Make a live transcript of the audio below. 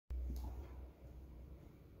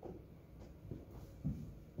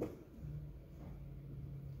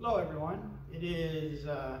Hello everyone. It is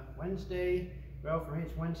Wednesday. Well, for me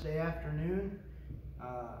it's Wednesday afternoon.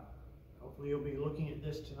 Hopefully you'll be looking at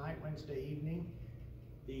this tonight, Wednesday evening,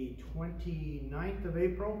 the 29th of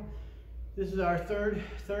April. This is our third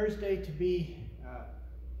Thursday to be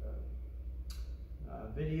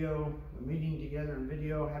video, meeting together in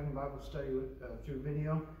video, having Bible study through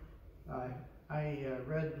video. I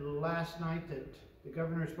read last night that the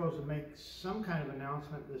governor is supposed to make some kind of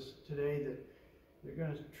announcement today that they're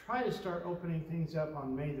going to try to start opening things up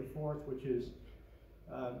on May the 4th, which is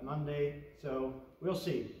Monday. So we'll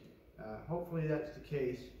see. Hopefully that's the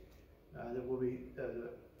case.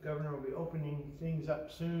 The governor will be opening things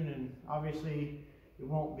up soon, and obviously it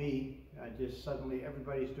won't be just suddenly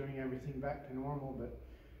everybody's doing everything back to normal. But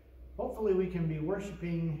hopefully we can be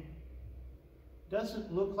worshiping.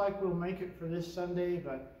 Doesn't look like we'll make it for this Sunday,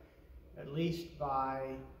 but at least by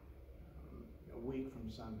a week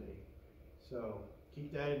from Sunday. So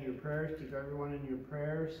keep that in your prayers. Keep everyone in your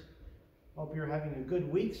prayers. Hope you're having a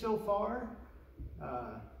good week so far.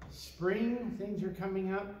 Spring, things are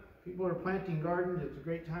coming up. People are planting gardens. It's a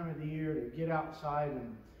great time of the year to get outside,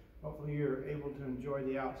 and hopefully you're able to enjoy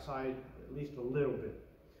the outside at least a little bit.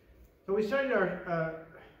 So we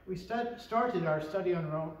started our study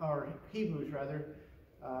on our Hebrews, rather.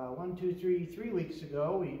 3 weeks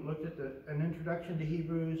ago. We looked at an introduction to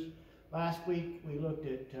Hebrews. Last week we looked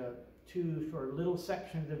at two sort of little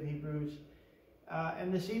sections of Hebrews.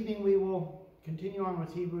 And this evening we will continue on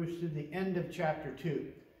with Hebrews to the end of chapter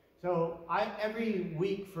 2. So every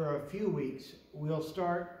week for a few weeks we'll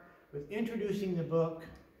start with introducing the book,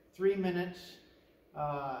 3 minutes,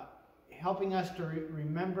 helping us to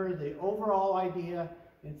remember the overall idea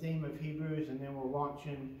and theme of Hebrews, and then we'll launch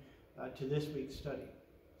in to this week's study.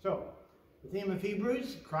 So, the theme of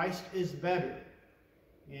Hebrews, Christ is better.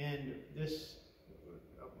 And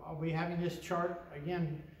I'll be having this chart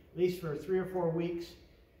again, at least for 3 or 4 weeks,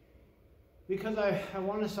 because I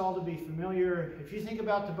want us all to be familiar. If you think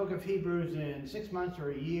about the book of Hebrews in 6 months or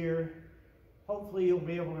a year, hopefully you'll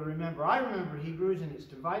be able to remember. I remember Hebrews, and it's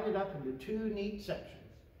divided up into 2 neat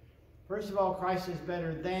sections. First of all, Christ is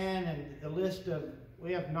better than, and the list of,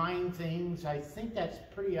 we have 9 things. I think that's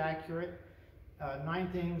pretty accurate. 9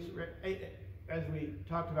 things, as we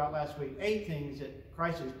talked about last week, 8 things that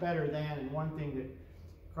Christ is better than, and 1 thing that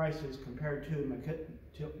Christ is compared to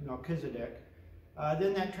Melchizedek.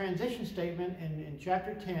 Then that transition statement in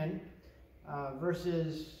chapter 10,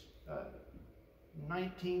 verses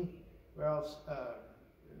 19,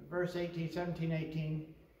 verse 18, 17, 18.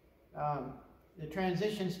 The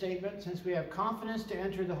transition statement, since we have confidence to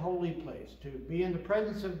enter the holy place, to be in the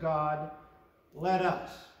presence of God, let us.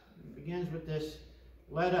 It begins with this,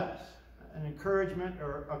 let us, an encouragement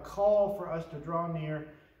or a call for us to draw near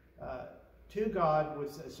to God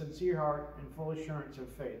with a sincere heart and full assurance of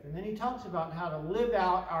faith. And then he talks about how to live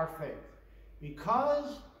out our faith.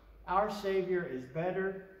 Because our Savior is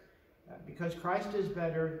better, because Christ is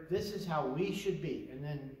better, this is how we should be. And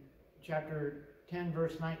then chapter 10,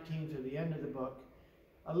 verse 19 to the end of the book,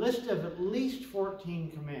 a list of at least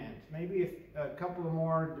 14 commands, maybe a couple of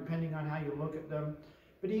more depending on how you look at them.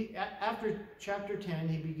 But after chapter 10,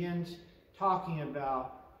 he begins talking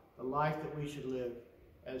about the life that we should live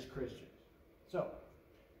as Christians. So,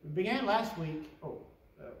 we began last week,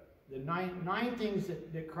 the nine things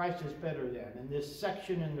that Christ is better than. And this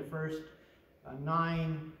section in the first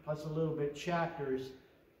 9 plus a little bit chapters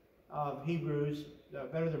of Hebrews,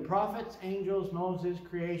 better than prophets, angels, Moses,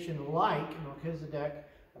 creation, like Melchizedek,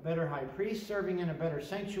 a better high priest serving in a better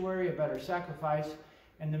sanctuary, a better sacrifice,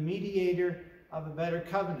 and the mediator of a better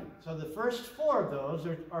covenant. So the first 4 of those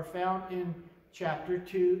are found in chapters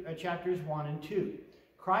 1 and 2.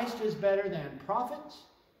 Christ is better than prophets,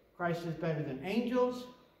 Christ is better than angels,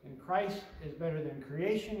 and Christ is better than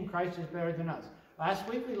creation, Christ is better than us. Last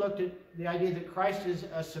week we looked at the idea that Christ is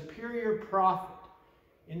a superior prophet.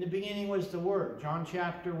 In the beginning was the Word, John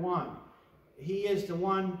chapter 1. He is the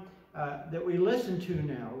one that we listen to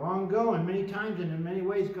now. Long ago and many times and in many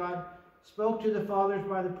ways God spoke to the fathers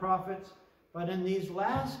by the prophets. But in these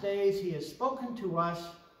last days, he has spoken to us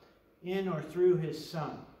in or through his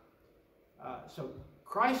Son. So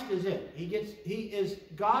Christ is it. He is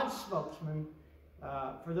God's spokesman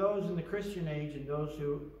for those in the Christian age and those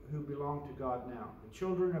who belong to God now. The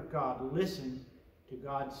children of God listen to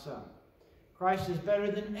God's Son. Christ is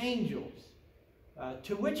better than angels.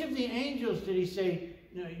 To which of the angels did he say,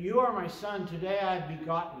 you are my son, today I have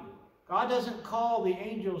begotten you? God doesn't call the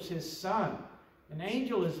angels his son.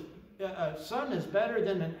 A son is better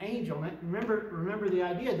than an angel. Remember the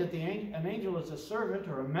idea that an angel is a servant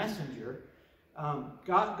or a messenger.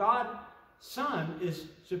 God Son is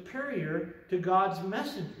superior to God's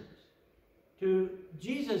messengers. To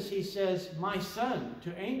Jesus, he says, my Son.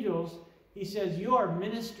 To angels, he says, you are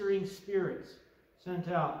ministering spirits sent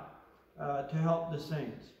out to help the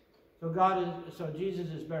saints. So Jesus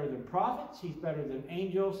is better than prophets. He's better than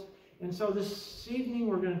angels. And so this evening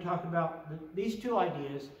we're going to talk about these two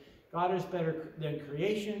ideas. God is better than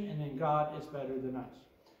creation, and then God is better than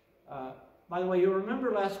us. By the way, you'll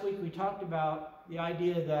remember last week we talked about the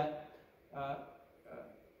idea that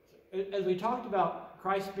as we talked about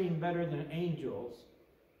Christ being better than angels,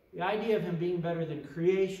 the idea of him being better than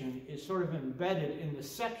creation is sort of embedded in the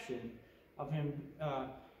section of him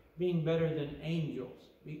being better than angels.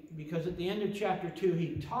 Because at the end of chapter 2,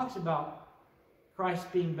 he talks about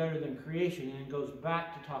Christ being better than creation, and then goes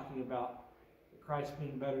back to talking about Christ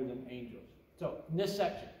being better than angels. So, in this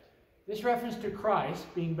section, this reference to Christ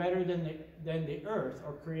being better than the earth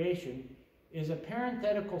or creation is a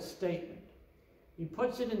parenthetical statement. He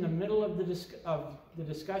puts it in the middle of the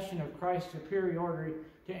discussion of Christ's superiority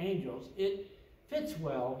to angels. It fits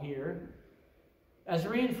well here as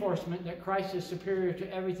reinforcement that Christ is superior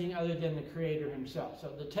to everything other than the Creator himself.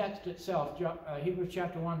 So the text itself, Hebrews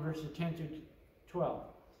chapter 1, verses 10 through 12.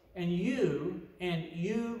 And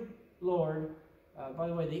you, Lord, by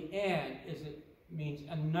the way, the "and" means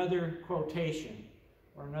another quotation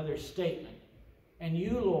or another statement. And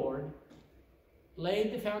you, Lord,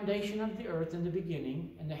 laid the foundation of the earth in the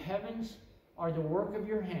beginning, and the heavens are the work of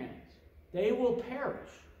your hands. They will perish,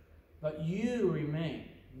 but you remain.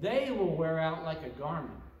 They will wear out like a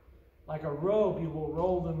garment. Like a robe, you will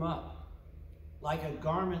roll them up. Like a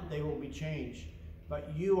garment, they will be changed.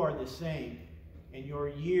 But you are the same, and your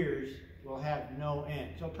years will have no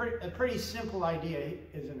end. So a pretty simple idea,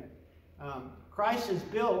 isn't it? Christ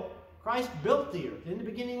built the earth. In the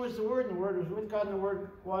beginning was the Word, and the Word was with God, and the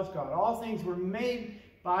Word was God. All things were made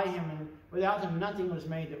by him, and without him nothing was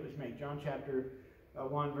made that was made. John chapter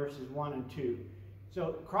 1, verses 1 and 2.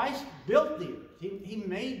 So Christ built the earth. He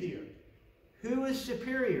made the earth. Who is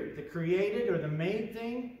superior? The created or the made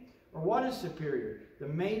thing? Or what is superior? The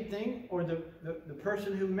made thing or the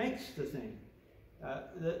person who makes the thing?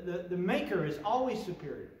 The maker is always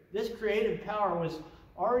superior. This creative power was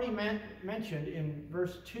already mentioned in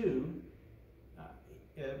verse 2.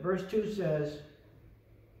 Verse 2 says,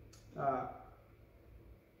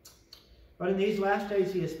 but in these last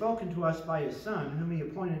days he has spoken to us by his Son, whom he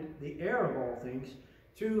appointed the heir of all things,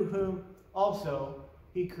 through whom also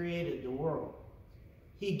he created the world.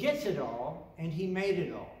 He gets it all, and he made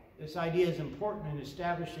it all. This idea is important in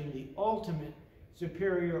establishing the ultimate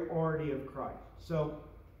superiority of Christ. So,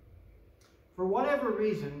 for whatever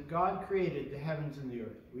reason, God created the heavens and the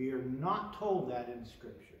earth. We are not told that in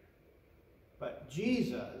Scripture. But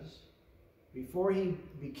Jesus, before he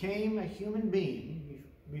became a human being,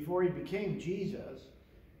 before he became Jesus,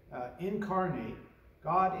 incarnate,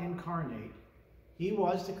 God incarnate, he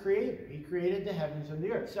was the creator. He created the heavens and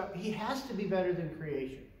the earth. So he has to be better than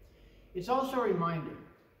creation. It's also a reminder,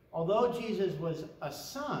 although Jesus was a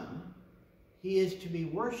son, he is to be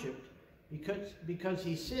worshipped because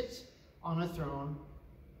he sits on a throne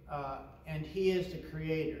and he is the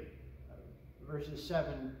creator. Verses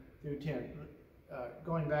 7 through 10.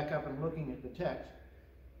 Going back up and looking at the text.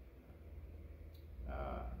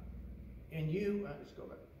 Let's go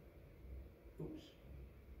back. Oops.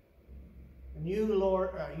 And you,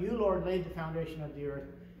 Lord, laid the foundation of the earth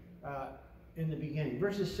in the beginning.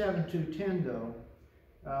 Verses 7 to 10, though.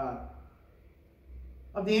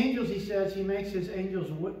 Of the angels, he says, he makes his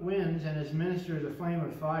angels winds and his ministers a flame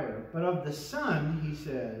of fire. But of the Son, he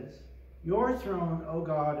says, your throne, O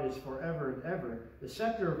God, is forever and ever. The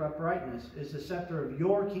scepter of uprightness is the scepter of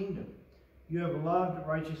your kingdom. You have loved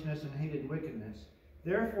righteousness and hated wickedness.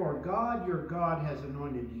 Therefore, God, your God, has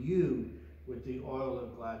anointed you with the oil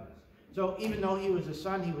of gladness. So even though he was a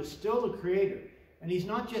son, he was still the creator. And he's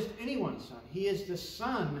not just anyone's son. He is the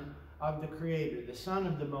son of the creator, the son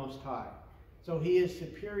of the Most High. So he is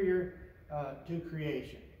superior to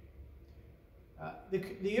creation.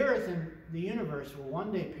 The earth and the universe will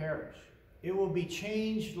one day perish. It will be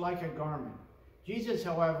changed like a garment. Jesus,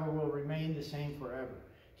 however, will remain the same forever.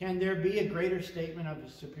 Can there be a greater statement of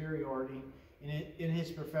his superiority? In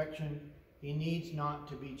his perfection, he needs not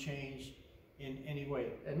to be changed in any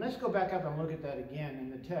way. And let's go back up and look at that again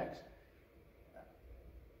in the text.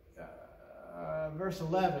 Verse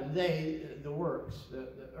 11, the works, the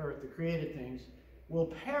earth, the created things, will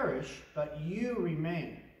perish, but you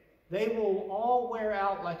remain. They will all wear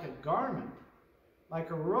out like a garment. Like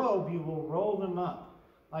a robe, you will roll them up.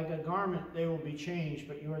 Like a garment, they will be changed,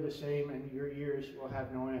 but you are the same, and your years will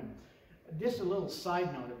have no end. Just a little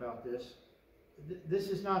side note about this. this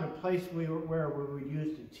is not a place where we would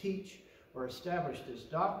use to teach or establish this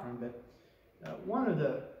doctrine, but one of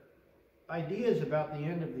the ideas about the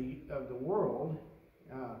end of the world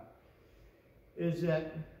is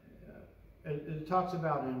that it talks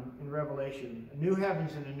about in Revelation, a new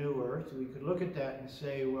heavens and a new earth. We could look at that and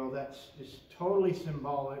say, well, that's just totally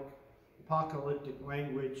symbolic, apocalyptic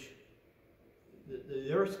language.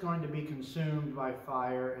 The earth's going to be consumed by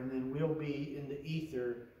fire, and then we'll be in the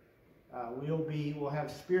ether. We'll have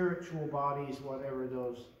spiritual bodies, whatever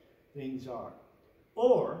those things are.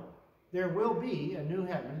 Or there will be a new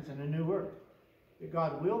heavens and a new earth. That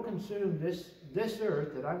God will consume this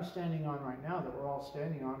earth that I'm standing on right now, that we're all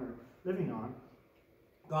standing on or living on.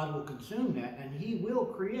 God will consume that, and he will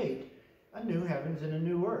create a new heavens and a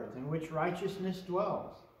new earth in which righteousness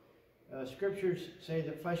dwells. Scriptures say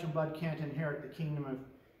that flesh and blood can't inherit the kingdom of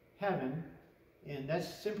heaven, and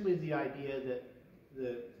that's simply the idea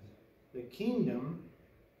that the kingdom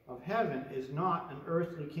of heaven is not an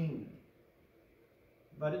earthly kingdom.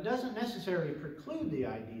 But it doesn't necessarily preclude the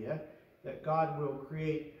idea that God will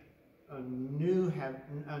create a new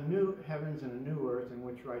heavens and a new earth in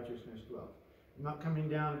which righteousness dwells. I'm not coming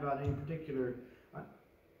down about any particular,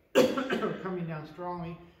 coming down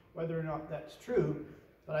strongly whether or not that's true,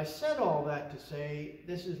 but I said all that to say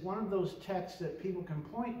this is one of those texts that people can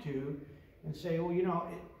point to and say, well, you know,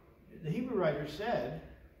 the Hebrew writer said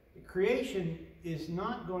the creation is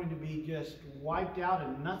not going to be just wiped out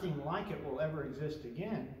and nothing like it will ever exist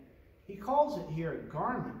again. He calls it here a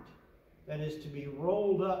garment that is to be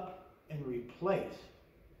rolled up and replaced.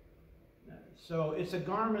 So it's a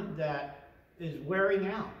garment that is wearing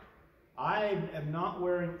out. I am not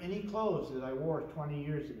wearing any clothes that I wore 20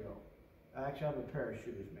 years ago. I actually have a pair of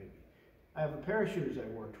shoes, maybe. I have a pair of shoes I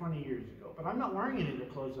wore 20 years ago, but I'm not wearing any of the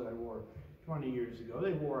clothes that I wore 20 years ago.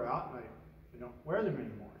 They wore out, and I don't wear them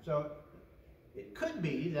anymore. So it could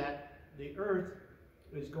be that the earth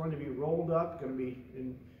is going to be rolled up, going to be,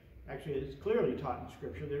 actually it's clearly taught in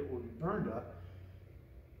Scripture that it will be burned up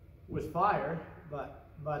with fire, but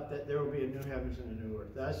that there will be a new heavens and a new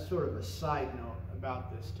earth. That's sort of a side note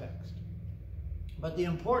about this text. But the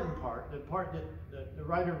important part, the part that the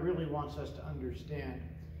writer really wants us to understand,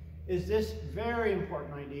 is this very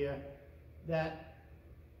important idea that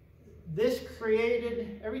this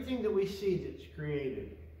created, everything that we see that's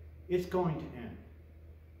created, it's going to end.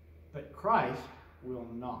 But Christ will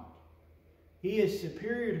not. He is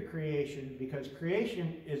superior to creation because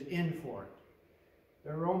creation is in for it.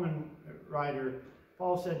 The Roman writer,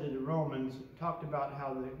 Paul said to the Romans, talked about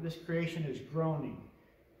how this creation is groaning.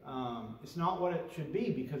 It's not what it should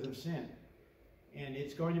be because of sin. And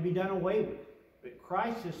it's going to be done away with. But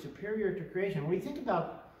Christ is superior to creation. When we think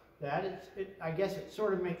about that, I guess it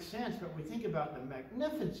sort of makes sense, but we think about the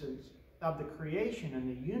magnificence of the creation and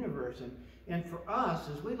the universe. And for us,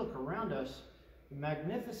 as we look around us, the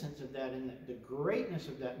magnificence of that and the greatness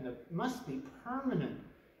of that, and it must be permanent,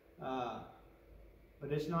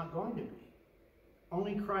 but it's not going to be.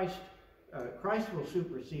 Only Christ will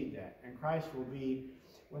supersede that, and Christ will be,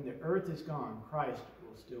 when the earth is gone, Christ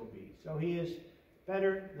will still be. So he is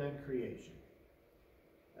better than creation.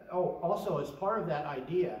 Oh, also, as part of that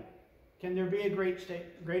idea, can there be a greater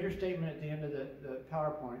statement at the end of the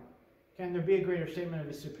PowerPoint? Can there be a greater statement of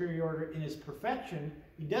his superiority in his perfection?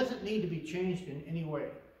 He doesn't need to be changed in any way.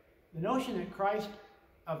 The notion that Christ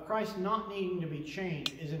not needing to be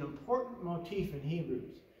changed is an important motif in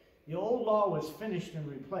Hebrews. The old law was finished and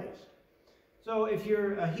replaced. So if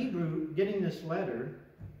you're a Hebrew getting this letter,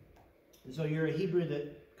 so you're a Hebrew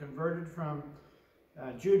that converted from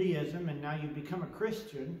Judaism and now you've become a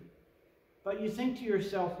Christian, but you think to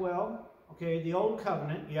yourself, well, okay, the old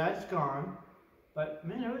covenant, yeah, it's gone, but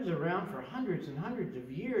man, it was around for hundreds and hundreds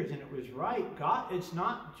of years and it was right. God, it's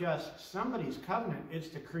not just somebody's covenant, it's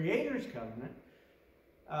the Creator's covenant.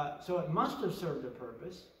 So it must have served a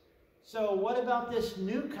purpose. So what about this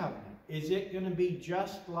new covenant? Is it going to be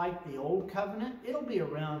just like the old covenant? It'll be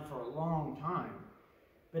around for a long time,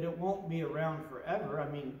 but it won't be around forever. I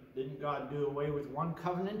mean, didn't God do away with one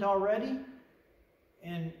covenant already?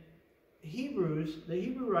 And the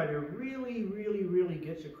Hebrew writer really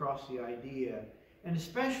gets across the idea, and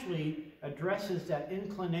especially addresses that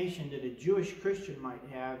inclination that a Jewish Christian might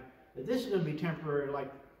have, that this is going to be temporary,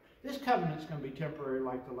 like this covenant's going to be temporary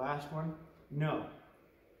like the last one. No.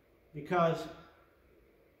 Because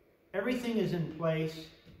everything is in place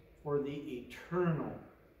for the eternal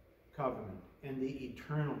covenant and the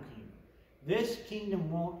eternal kingdom. This kingdom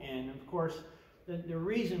won't end. Of course, the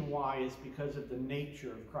reason why is because of the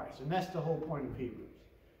nature of Christ. And that's the whole point of Hebrews.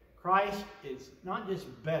 Christ is not just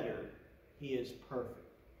better, he is perfect.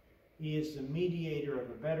 He is the mediator of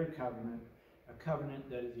a better covenant, a covenant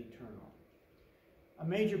that is eternal. A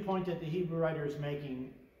major point that the Hebrew writer is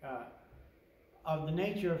making of the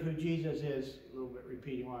nature of who Jesus is, a little bit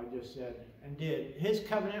repeating what I just said and did, his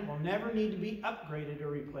covenant will never need to be upgraded or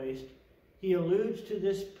replaced. He alludes to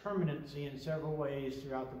this permanency in several ways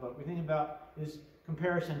throughout the book. We think about his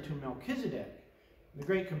comparison to Melchizedek. The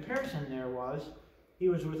great comparison there was he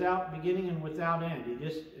was without beginning and without end. He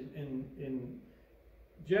just, in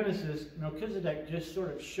Genesis, Melchizedek just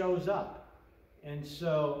sort of shows up. And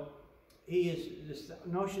so he is, this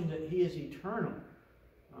notion that he is eternal.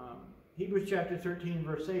 Hebrews chapter 13,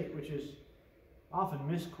 verse 8, which is often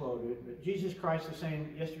misquoted, but Jesus Christ the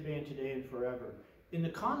same yesterday and today and forever. In the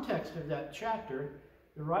context of that chapter,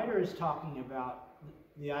 the writer is talking about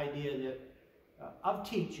the idea that of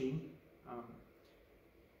teaching,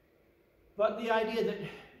 but the idea that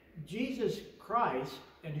Jesus Christ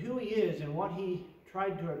and who he is and what he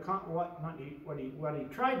tried to what he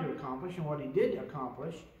tried to accomplish and what he did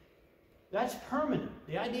accomplish, that's permanent.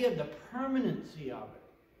 The idea of the permanency of it.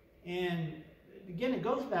 And again, it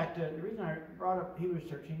goes back to the reason I brought up Hebrews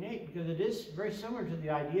 13:8, because it is very similar to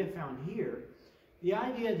the idea found here. The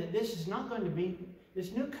idea that this is not going to be,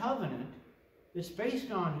 this new covenant that's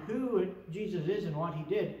based on who Jesus is and what he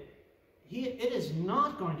did, it is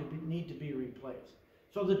not going to need to be replaced.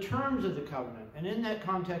 So the terms of the covenant, and in that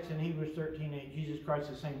context in Hebrews 13:8, Jesus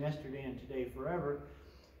Christ is saying yesterday and today forever,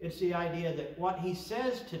 it's the idea that what he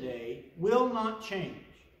says today will not change.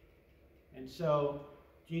 And so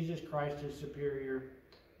Jesus Christ is superior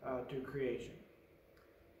to creation.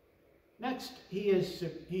 Next, he is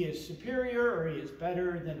superior, or he is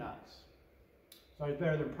better than us. So he's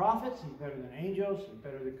better than prophets, he's better than angels, he's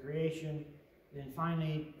better than creation. Then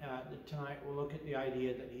finally, tonight we'll look at the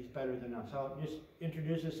idea that he's better than us. I'll just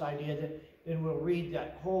introduce this idea, that then we'll read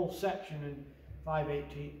that whole section in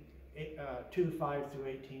 2:5 through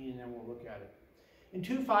 18, and then we'll look at it. In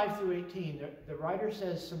 2:5 through 18, the writer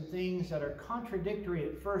says some things that are contradictory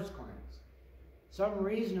at first glance. Some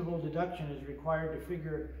reasonable deduction is required to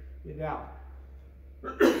figure it out.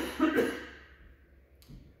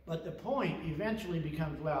 But the point eventually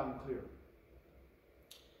becomes loud and clear.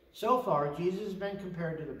 So far, Jesus has been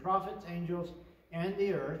compared to the prophets, angels, and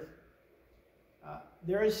the earth.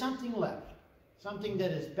 There is something left, something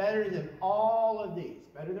that is better than all of these,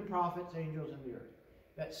 better than prophets, angels, and the earth.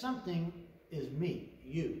 That something is me,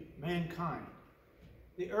 you, mankind.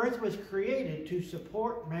 The earth was created to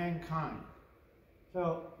support mankind.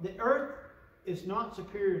 So the earth is not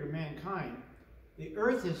superior to mankind.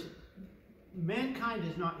 Mankind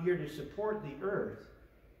is not here to support the earth.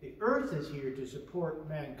 The earth is here to support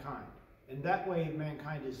mankind. And that way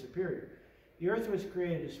mankind is superior. The earth was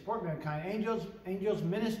created to support mankind. Angels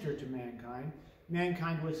minister to mankind.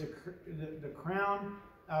 Mankind was the crown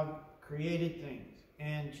of created things.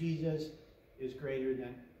 And Jesus is greater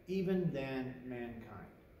than mankind.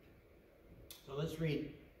 So let's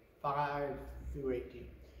read 5 through 18.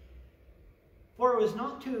 For it was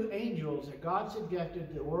not to angels that God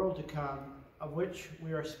subjected the world to come, of which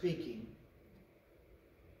we are speaking.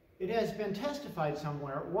 It has been testified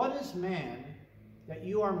somewhere, what is man that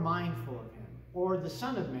you are mindful of him, or the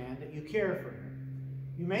Son of Man that you care for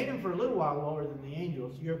him? You made him for a little while lower than the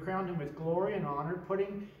angels. You have crowned him with glory and honor,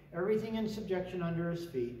 putting everything in subjection under his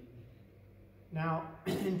feet. Now,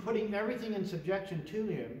 in putting everything in subjection to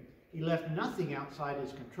him, he left nothing outside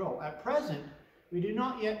his control. At present, we do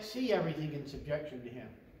not yet see everything in subjection to him.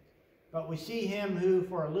 But we see him who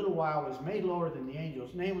for a little while was made lower than the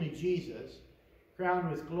angels, namely Jesus,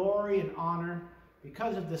 crowned with glory and honor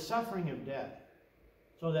because of the suffering of death,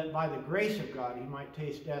 so that by the grace of God he might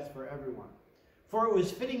taste death for everyone. For it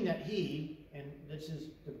was fitting that he, and this is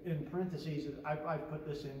in parentheses, I've put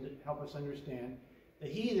this in to help us understand,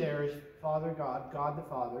 that he there is Father God, God the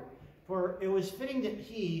Father. For it was fitting that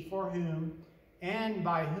he, for whom and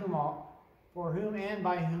by whom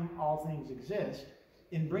all things exist,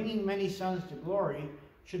 in bringing many sons to glory,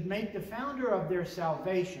 should make the founder of their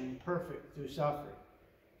salvation perfect through suffering.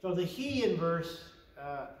 So the he in verse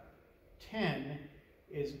 10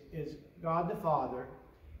 is God the Father,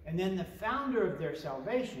 and then the founder of their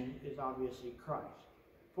salvation is obviously Christ.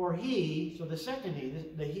 For he, so the second he,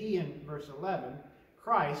 the he in verse 11,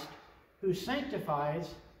 Christ, who sanctifies,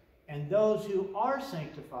 and those who are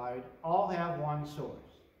sanctified all have one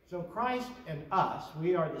source. So Christ and us,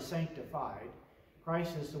 we are the sanctified.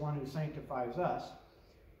 Christ is the one who sanctifies us.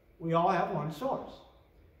 We all have one source.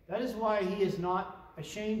 That is why he is not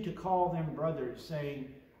ashamed to call them brothers,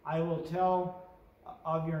 saying, I will tell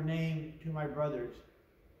of your name to my brothers.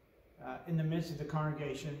 In the midst of the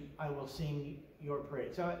congregation, I will sing your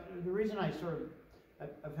praise. So the reason I sort of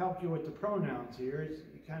have helped you with the pronouns here is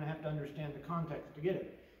kind of have to understand the context to get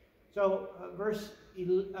it. So verse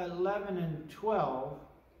 11 and 12,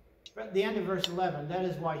 at the end of verse 11, that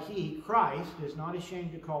is why he, Christ, is not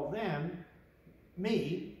ashamed to call them,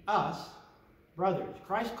 me, us, brothers.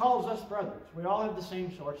 Christ calls us brothers. We all have the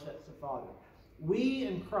same source, that's the Father. We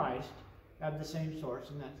in Christ have the same source,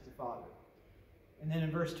 and that's the Father. And then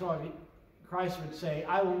in verse 12, Christ would say,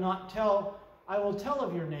 I will tell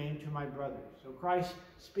of your name to my brothers. So Christ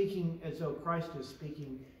speaking as though Christ is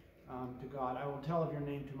speaking to God. I will tell of your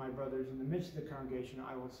name to my brothers. In the midst of the congregation,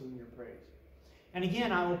 I will sing your praise. And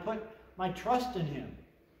again, I will put my trust in him.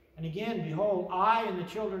 And again, behold, I and the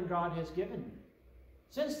children God has given me.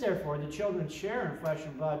 Since therefore the children share in flesh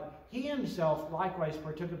and blood, he himself likewise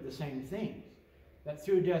partook of the same things, that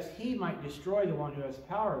through death he might destroy the one who has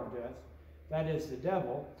power of death, that is the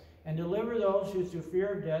devil, and deliver those who through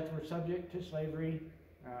fear of death were subject to slavery,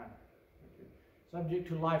 subject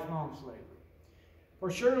to lifelong slavery.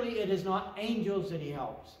 For surely it is not angels that he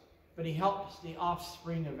helps, but he helps the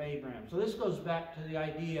offspring of Abraham. So this goes back to the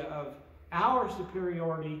idea of our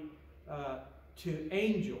superiority to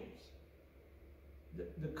angels.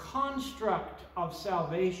 The construct of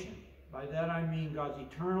salvation, by that I mean God's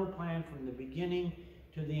eternal plan from the beginning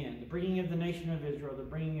to the end, the bringing of the nation of Israel, the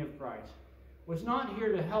bringing of Christ, was not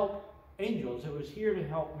here to help angels. It was here to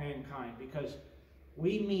help mankind, because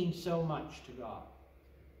we mean so much to God.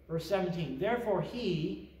 Verse 17, therefore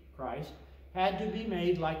he, Christ, had to be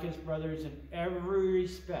made like his brothers in every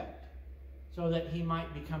respect, so that he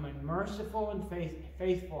might become a merciful and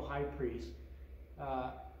faithful high priest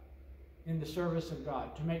in the service of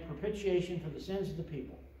God, to make propitiation for the sins of the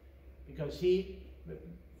people, because he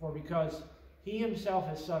himself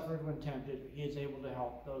has suffered when tempted, he is able to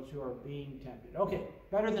help those who are being tempted. Okay,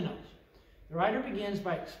 better than us. The writer begins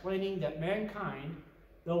by explaining that mankind,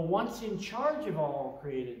 though once in charge of all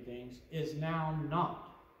created things, is now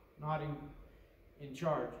not in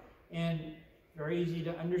charge. And very easy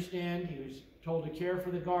to understand. He was told to care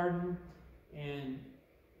for the garden, and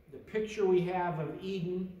the picture we have of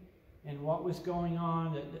Eden and what was going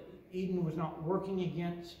on, that Eden was not working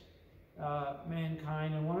against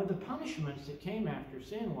mankind. And one of the punishments that came after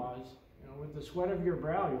sin was, with the sweat of your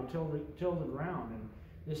brow you'll till the ground. And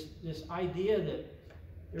this idea that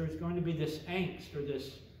there was going to be this angst, or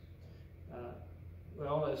this,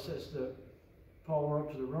 as says Paul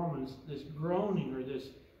wrote to the Romans, this groaning or this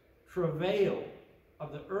travail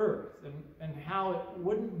of the earth, and how it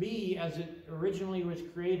wouldn't be as it originally was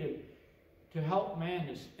created to help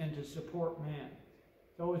man and to support man.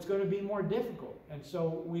 So it's going to be more difficult. And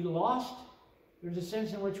so there's a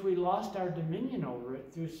sense in which we lost our dominion over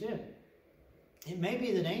it through sin. It may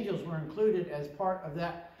be that angels were included as part of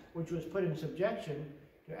that which was put in subjection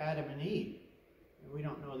to Adam and Eve. And we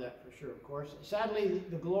don't know that for sure, of course. Sadly,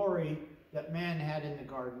 the glory that man had in the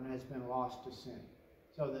garden has been lost to sin.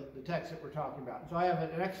 So the text that we're talking about. So I have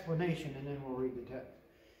an explanation, and then we'll read the text.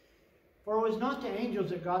 For it was not to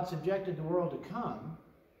angels that God subjected the world to come,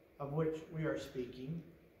 of which we are speaking.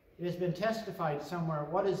 It has been testified somewhere,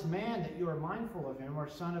 what is man that you are mindful of him, or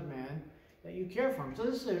son of man that you care for him? So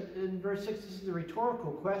this is, in verse 6, this is a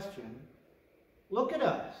rhetorical question. Look at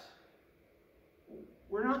us.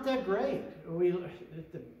 We're not that great.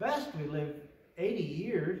 At the best, we live 80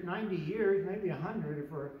 years, 90 years, maybe 100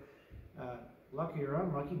 if we're lucky or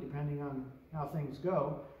unlucky, depending on how things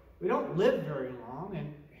go. We don't live very long,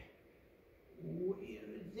 and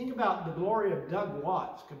think about the glory of Doug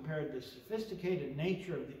Watts compared to the sophisticated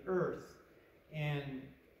nature of the earth and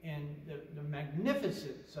the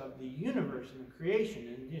magnificence of the universe and the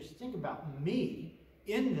creation. And just think about me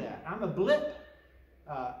in that. I'm a blip.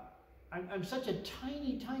 I'm such a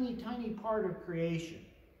tiny, tiny, tiny part of creation.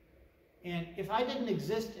 And if I didn't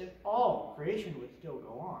exist at all, creation would still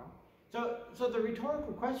go on. So the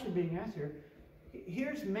rhetorical question being asked here,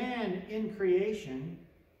 here's man in creation.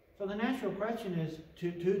 So the natural question is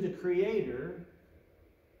to the Creator,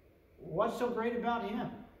 what's so great about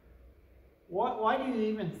him? Why do you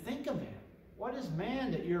even think of him? What is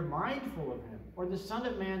man that you're mindful of him? Or the Son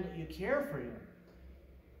of Man that you care for him?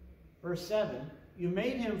 Verse 7, you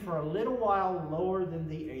made him for a little while lower than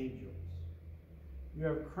the angels. You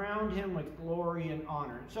have crowned him with glory and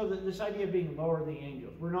honor. So this idea of being lower than the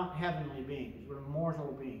angels. We're not heavenly beings. We're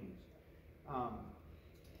mortal beings.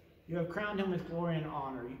 You have crowned him with glory and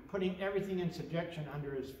honor, putting everything in subjection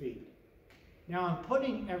under his feet. Now, in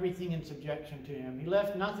putting everything in subjection to him, he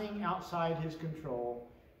left nothing outside his control.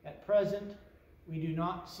 At present, we do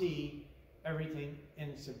not see everything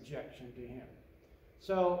in subjection to him.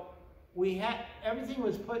 So everything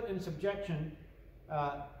was put in subjection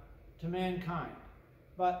to mankind.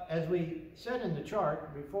 But as we said in the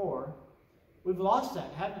chart before, We've lost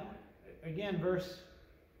that, haven't we? Again, verse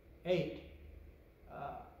 8.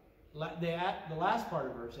 The last part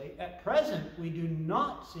of verse 8. At present, we do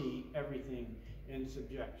not see everything in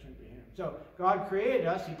subjection to him. So God created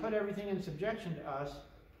us. He put everything in subjection to us.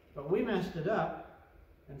 But we messed it up.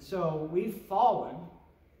 And so we've fallen.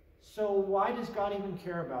 So why does God even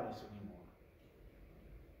care about us anymore?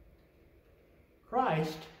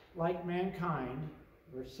 Christ, like mankind,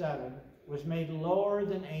 verse 7, was made lower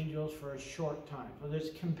than angels for a short time. So this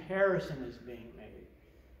comparison is being made.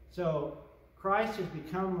 So Christ has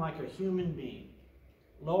become like a human being,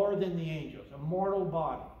 lower than the angels, a mortal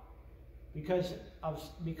body. Because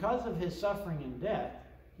of his suffering and death,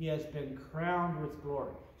 he has been crowned with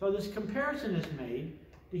glory. So this comparison is made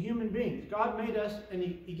to human beings. God made us, and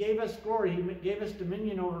he gave us glory. He gave us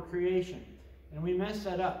dominion over creation. And we messed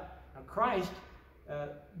that up. Now Christ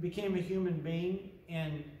became a human being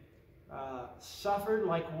and suffered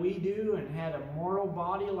like we do and had a mortal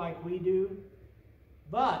body like we do.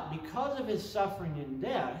 But because of his suffering and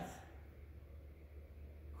death,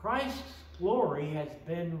 Christ's glory has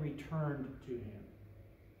been returned to him.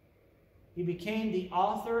 He became the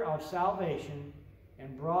author of salvation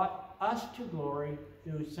and brought us to glory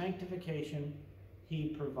through sanctification he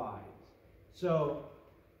provides. So,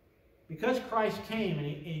 because Christ came and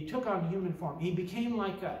he took on human form, he became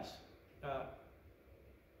like us.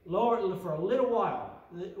 Lower for a little while.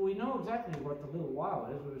 We know exactly what the little while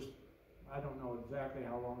is. It was, I don't know exactly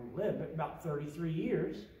how long he lived, but about 33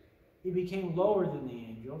 years. He became lower than the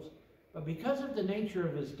angels. But because of the nature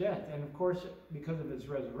of his death, and of course because of his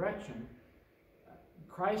resurrection,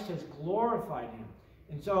 Christ has glorified him.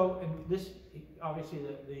 And so, and this, obviously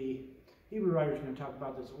the Hebrew writer is going to talk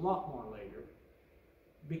about this a lot more later.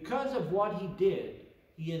 Because of what he did,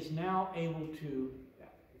 he is now able to,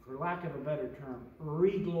 for lack of a better term,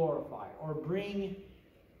 re-glorify or bring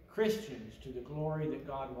Christians to the glory that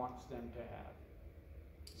God wants them to have.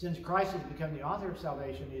 Since Christ has become the author of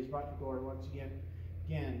salvation, he has brought glory once again.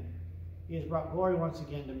 He has brought glory once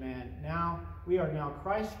again to man. Now, we are now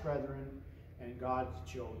Christ's brethren and God's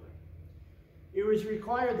children. It was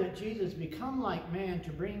required that Jesus become like man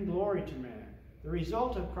to bring glory to man. The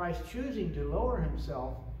result of Christ choosing to lower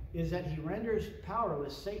himself is that he renders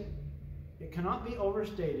powerless Satan. It cannot be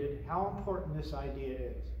overstated how important this idea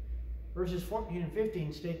is. Verses 14 and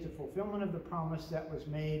 15 state the fulfillment of the promise that was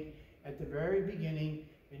made at the very beginning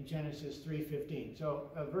in Genesis 3:15. So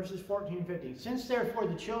verses 14 and 15. Since therefore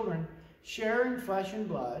the children share in flesh and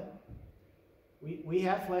blood, we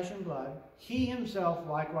have flesh and blood, he himself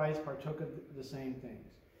likewise partook of the same things,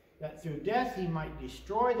 that through death he might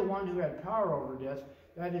destroy the one who had power over death,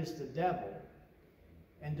 that is the devil,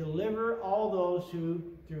 and deliver all those who,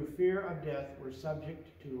 through fear of death, were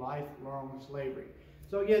subject to lifelong slavery.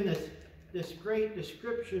 So again, this great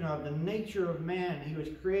description of the nature of man. He was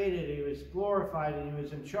created, he was glorified, and he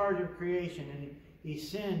was in charge of creation, and he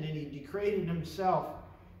sinned, and he degraded himself.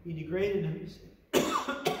 He degraded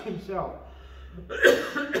himself.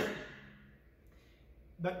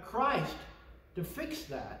 But Christ, to fix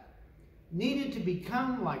that, needed to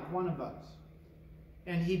become like one of us.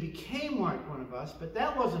 And he became like one of us, but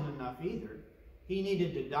that wasn't enough either. He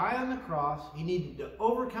needed to die on the cross. He needed to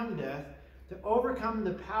overcome death, to overcome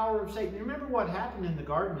the power of Satan. Remember what happened in the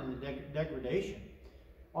garden in the degradation.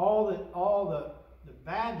 All the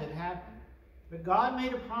bad that happened. But God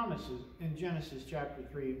made a promise in Genesis chapter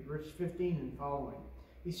 3, verse 15 and following.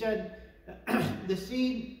 He said, the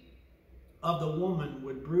seed of the woman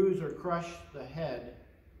would bruise or crush the head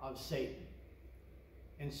of Satan.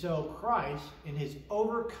 And so Christ, in his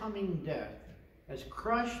overcoming death, has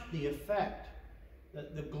crushed the effect,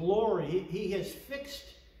 the glory. He has fixed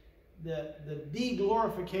the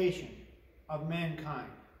de-glorification of mankind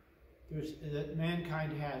that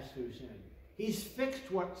mankind has through sin. He's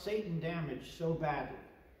fixed what Satan damaged so badly.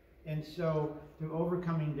 And so, through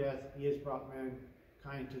overcoming death, he has brought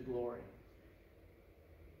mankind to glory.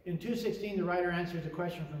 In 2:16, the writer answers a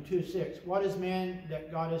question from 2:6. What is man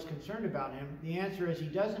that God is concerned about him? The answer is he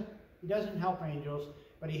doesn't help angels,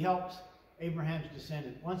 but he helps Abraham's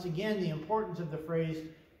descendant. Once again, the importance of the phrase,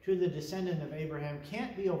 to the descendant of Abraham,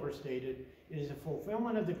 can't be overstated. It is a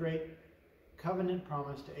fulfillment of the great covenant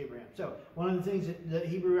promise to Abraham. So, one of the things that the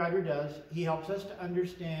Hebrew writer does, he helps us to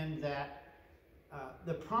understand that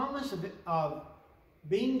the promise of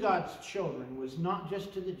being God's children was not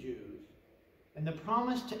just to the Jews, and the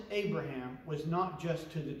promise to Abraham was not just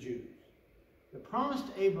to the Jews. The promise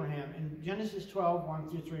to Abraham in Genesis 12,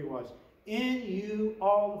 1-3 was, in you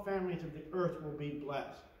all the families of the earth will be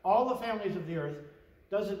blessed. All the families of the earth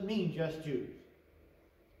doesn't mean just Jews.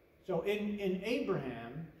 So in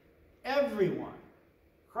Abraham, everyone,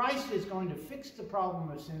 Christ is going to fix the problem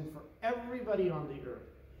of sin for everybody on the earth.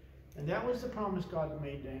 And that was the promise God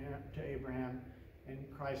made to Abraham, and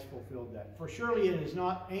Christ fulfilled that. For surely it is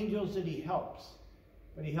not angels that he helps,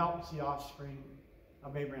 but he helps the offspring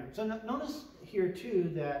of Abraham. So notice here too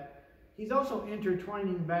that he's also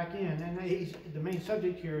intertwining back in, and the main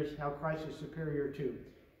subject here is how Christ is superior to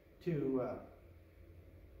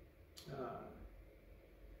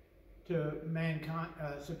mankind,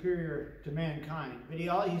 superior to mankind. But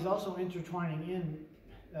he's also intertwining in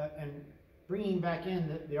and bringing back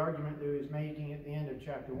in the argument that he was making at the end of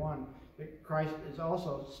chapter 1, that Christ is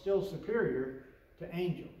also still superior to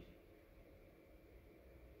angels.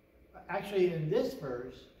 Actually, in this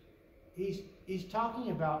verse, he's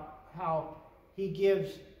talking about how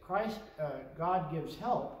God gives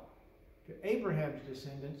help to Abraham's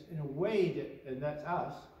descendants in a way that, and that's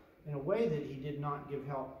us, in a way that he did not give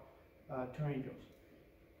help to angels.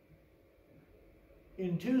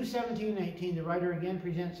 In 2:17 and 18, the writer again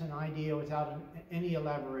presents an idea without any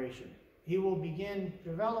elaboration. He will begin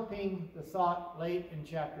developing the thought late in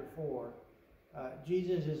chapter 4.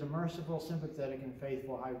 Jesus is a merciful, sympathetic, and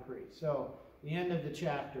faithful high priest. So, the end of the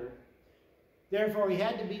chapter. Therefore, he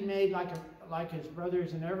had to be made like his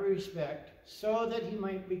brothers in every respect, so that he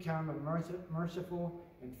might become a merciful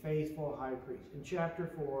and faithful high priest. In chapter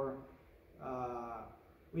 4,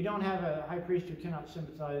 we don't have a high priest who cannot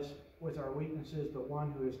sympathize with our weaknesses, but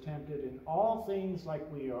one who is tempted in all things like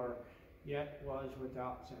we are, yet was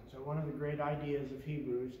without sin. So one of the great ideas of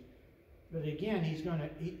Hebrews. But again, he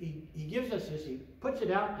gives us this, he puts it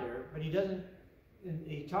out there, but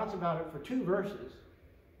he talks about it for 2 verses.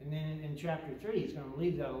 And then in chapter 3, he's going to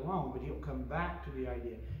leave that alone, but he'll come back to the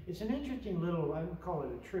idea. It's an interesting little, I don't call it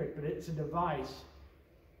a trick, but it's a device.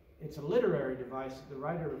 It's a literary device that the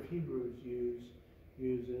writer of Hebrews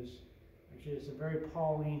uses. Actually, it's a very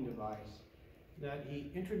Pauline device, that he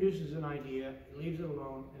introduces an idea, he leaves it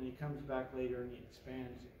alone, and he comes back later and he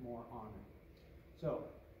expands more on it. So,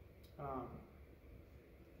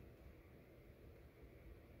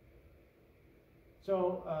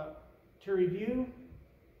 to review,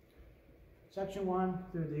 section 1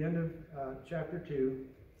 through the end of chapter 2,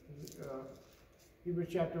 Hebrews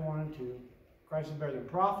chapter 1 and 2, Christ is better than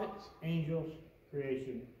prophets, angels,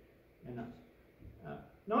 creation, and us.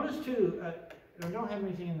 Notice too, I don't have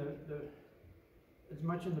anything in as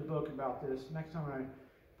much in the book about this. Next time I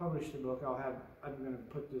publish the book, I'm going to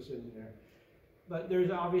put this in there. But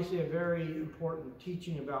there's obviously a very important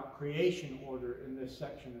teaching about creation order in this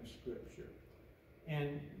section of Scripture.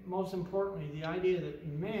 And most importantly, the idea that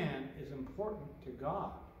man is important to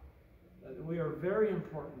God, that we are very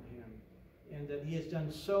important to him, and that he has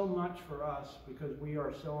done so much for us because we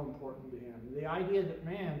are so important to him. The idea that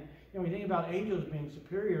man, we think about angels being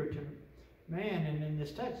superior to man, and in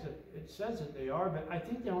this text it says that they are, but I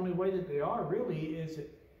think the only way that they are really is that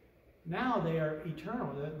now they are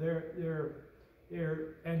eternal.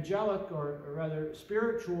 They're angelic, or rather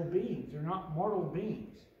spiritual beings. They're not mortal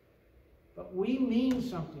beings. But we mean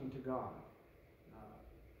something to God.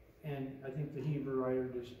 And I think the Hebrew writer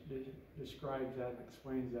describes that and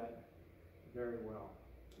explains that very well.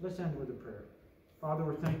 Let's end with a prayer. Father,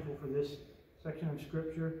 we're thankful for this section of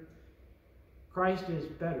Scripture. Christ is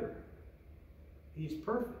better. He's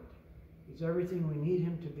perfect. He's everything we need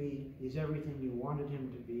him to be. He's everything you wanted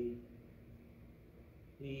him to be.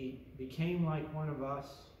 He became like one of us.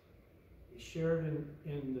 He shared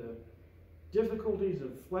in the difficulties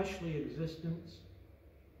of fleshly existence.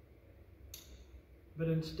 But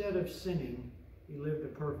instead of sinning, he lived a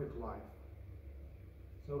perfect life.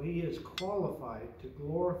 So he is qualified to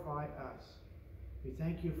glorify us. We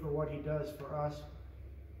thank you for what he does for us,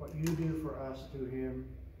 what you do for us through him.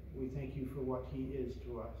 We thank you for what he is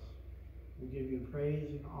to us. We give you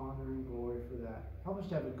praise and honor and glory for that. Help us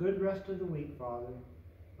to have a good rest of the week, Father.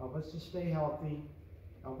 Help us to stay healthy.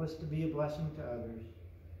 Help us to be a blessing to others.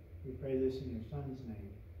 We pray this in your Son's name.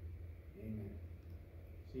 Amen.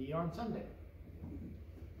 See you on Sunday.